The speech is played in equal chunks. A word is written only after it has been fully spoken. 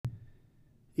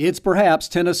It's perhaps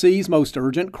Tennessee's most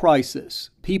urgent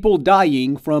crisis. People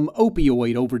dying from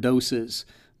opioid overdoses,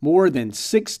 more than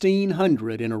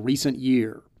 1,600 in a recent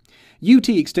year. UT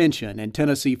Extension and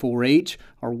Tennessee 4-H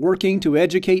are working to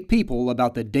educate people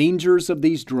about the dangers of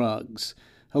these drugs.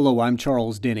 Hello, I'm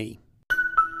Charles Denny.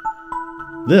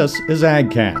 This is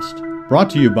AgCast,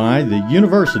 brought to you by the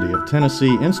University of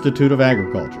Tennessee Institute of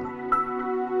Agriculture.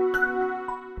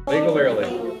 Legal or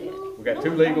illegal? We got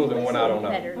two legals and one I don't know.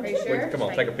 Are you sure? Come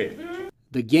on, take a pick.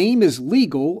 The game is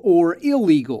legal or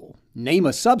illegal. Name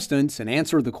a substance and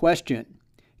answer the question.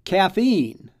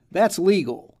 Caffeine, that's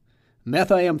legal.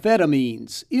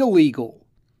 Methamphetamines, illegal.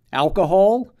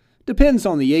 Alcohol, depends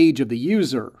on the age of the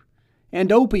user. And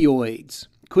opioids,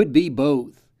 could be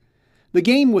both. The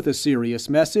game with a serious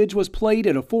message was played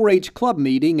at a 4-H club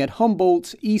meeting at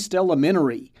Humboldt's East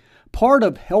Elementary, part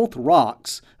of Health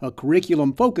Rocks, a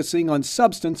curriculum focusing on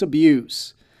substance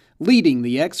abuse. Leading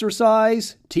the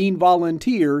exercise, teen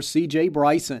volunteer C.J.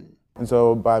 Bryson. And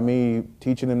so by me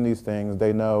teaching them these things,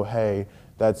 they know, hey,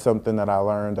 that's something that I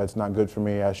learned that's not good for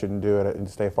me, I shouldn't do it, and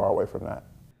stay far away from that.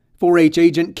 4-H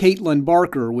agent Caitlin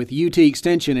Barker with UT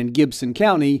Extension in Gibson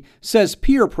County says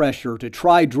peer pressure to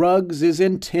try drugs is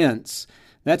intense.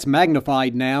 That's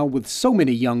magnified now with so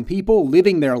many young people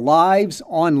living their lives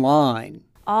online.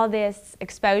 All this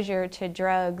exposure to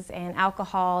drugs and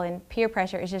alcohol and peer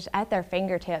pressure is just at their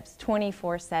fingertips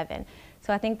 24/7.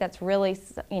 So I think that's really,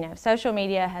 social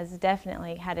media has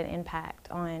definitely had an impact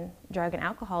on drug and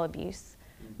alcohol abuse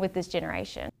with this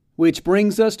generation. Which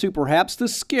brings us to perhaps the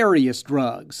scariest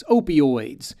drugs,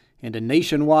 opioids, and a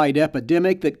nationwide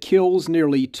epidemic that kills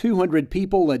nearly 200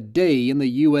 people a day in the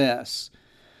U.S.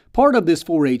 Part of this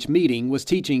 4-H meeting was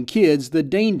teaching kids the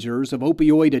dangers of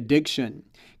opioid addiction.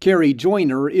 Carrie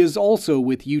Joyner is also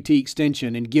with UT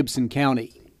Extension in Gibson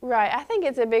County. Right, I think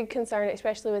it's a big concern,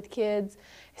 especially with kids,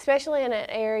 especially in an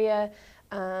area,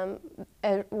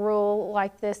 a rural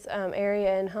like this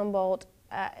area in Humboldt.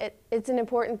 It's an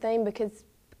important thing because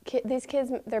these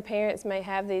kids, their parents may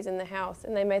have these in the house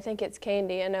and they may think it's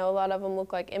candy. I know a lot of them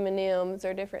look like M&Ms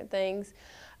or different things.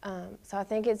 So I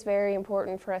think it's very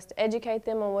important for us to educate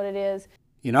them on what it is.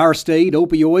 In our state,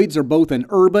 opioids are both an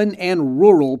urban and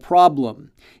rural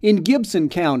problem. In Gibson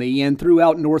County and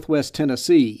throughout northwest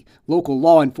Tennessee, local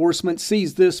law enforcement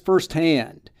sees this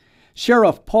firsthand.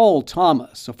 Sheriff Paul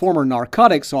Thomas, a former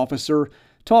narcotics officer,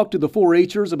 talked to the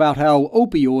 4-Hers about how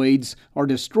opioids are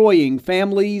destroying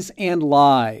families and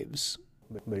lives.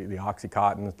 The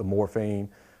Oxycontin, the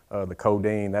morphine, the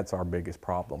codeine, that's our biggest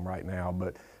problem right now.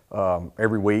 But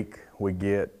every week we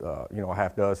get a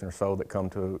half dozen or so that come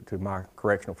to my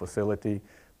correctional facility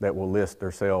that will list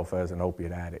themselves as an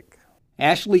opiate addict.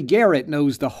 Ashley Garrett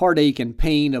knows the heartache and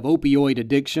pain of opioid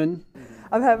addiction.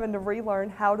 I'm having to relearn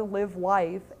how to live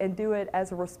life and do it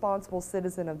as a responsible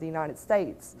citizen of the United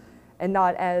States and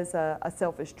not as a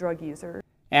selfish drug user.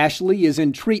 Ashley is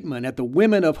in treatment at the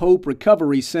Women of Hope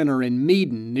Recovery Center in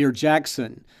Meaden near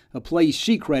Jackson, a place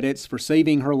she credits for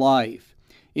saving her life.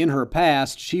 In her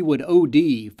past, she would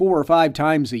OD 4 or 5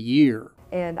 times a year.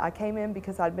 And I came in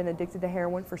because I'd been addicted to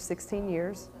heroin for 16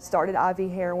 years, started IV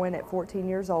heroin at 14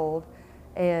 years old,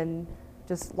 and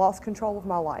just lost control of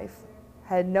my life.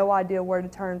 Had no idea where to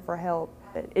turn for help.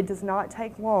 It does not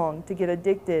take long to get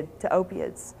addicted to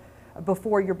opiates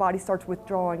before your body starts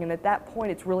withdrawing, and at that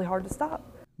point it's really hard to stop.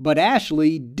 But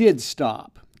Ashley did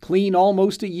stop. Clean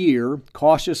almost a year,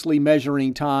 cautiously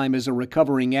measuring time as a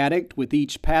recovering addict with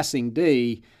each passing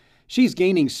day, she's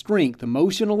gaining strength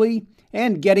emotionally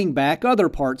and getting back other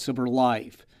parts of her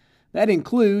life. That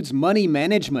includes money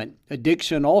management.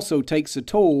 Addiction also takes a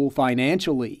toll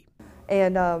financially.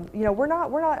 And we're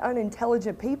not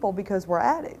unintelligent people because we're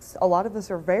addicts. A lot of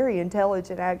us are very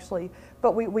intelligent actually,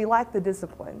 but we lack the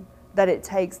discipline that it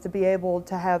takes to be able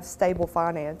to have stable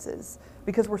finances.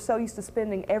 Because we're so used to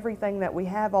spending everything that we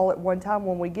have all at one time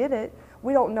when we get it,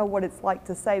 we don't know what it's like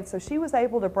to save. So she was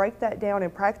able to break that down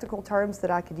in practical terms that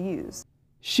I could use.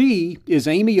 She is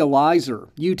Amy Elizer,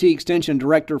 UT Extension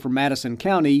Director for Madison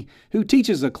County, who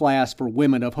teaches a class for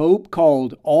Women of Hope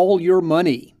called All Your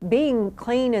Money. Being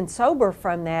clean and sober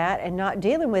from that and not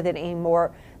dealing with it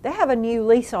anymore, they have a new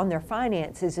lease on their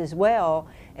finances as well.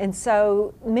 And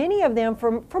so many of them,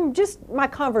 from just my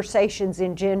conversations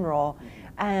in general,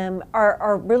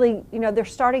 are really, they're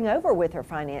starting over with their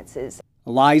finances.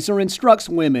 Elizer instructs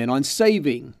women on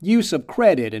saving, use of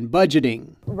credit, and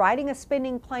budgeting. Writing a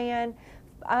spending plan,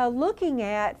 looking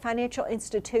at financial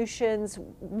institutions,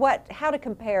 how to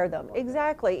compare them.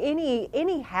 Exactly.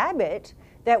 Any habit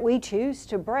that we choose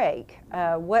to break,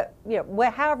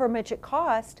 however much it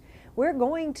costs, we're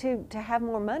going to have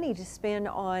more money to spend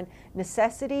on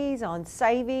necessities, on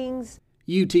savings.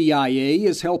 UTIA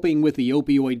is helping with the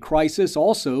opioid crisis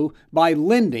also by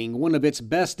lending one of its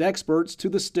best experts to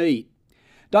the state.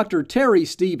 Dr. Terry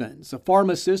Stevens, a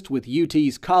pharmacist with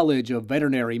UT's College of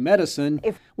Veterinary Medicine,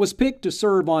 was picked to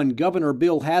serve on Governor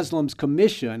Bill Haslam's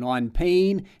Commission on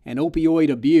Pain and Opioid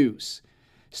Abuse.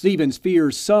 Stevens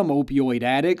fears some opioid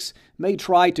addicts may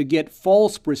try to get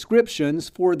false prescriptions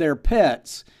for their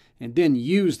pets and then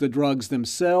use the drugs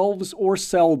themselves or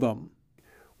sell them.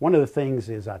 One of the things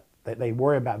is that they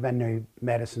worry about veterinary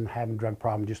medicine having drug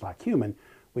problems just like human.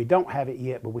 We don't have it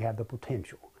yet, but we have the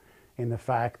potential. And the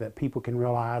fact that people can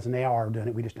realize, and they are doing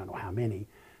it, we just don't know how many,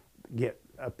 get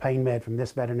a pain med from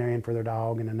this veterinarian for their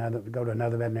dog and go to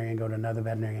another veterinarian, go to another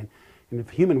veterinarian. In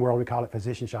the human world, we call it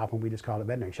physician shopping, we just call it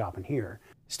veterinary shopping here.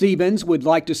 Stevens would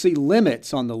like to see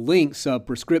limits on the lengths of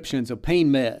prescriptions of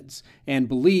pain meds and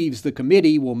believes the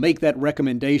committee will make that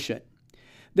recommendation.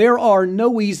 There are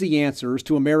no easy answers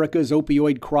to America's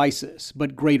opioid crisis,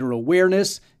 but greater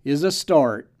awareness is a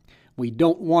start. We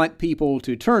don't want people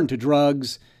to turn to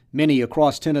drugs. Many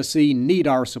across Tennessee need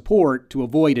our support to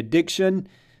avoid addiction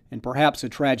and perhaps a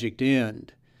tragic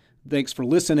end. Thanks for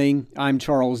listening. I'm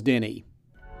Charles Denny.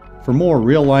 For more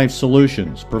real-life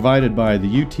solutions provided by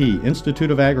the UT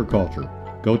Institute of Agriculture,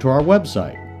 go to our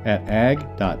website at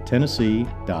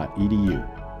ag.tennessee.edu.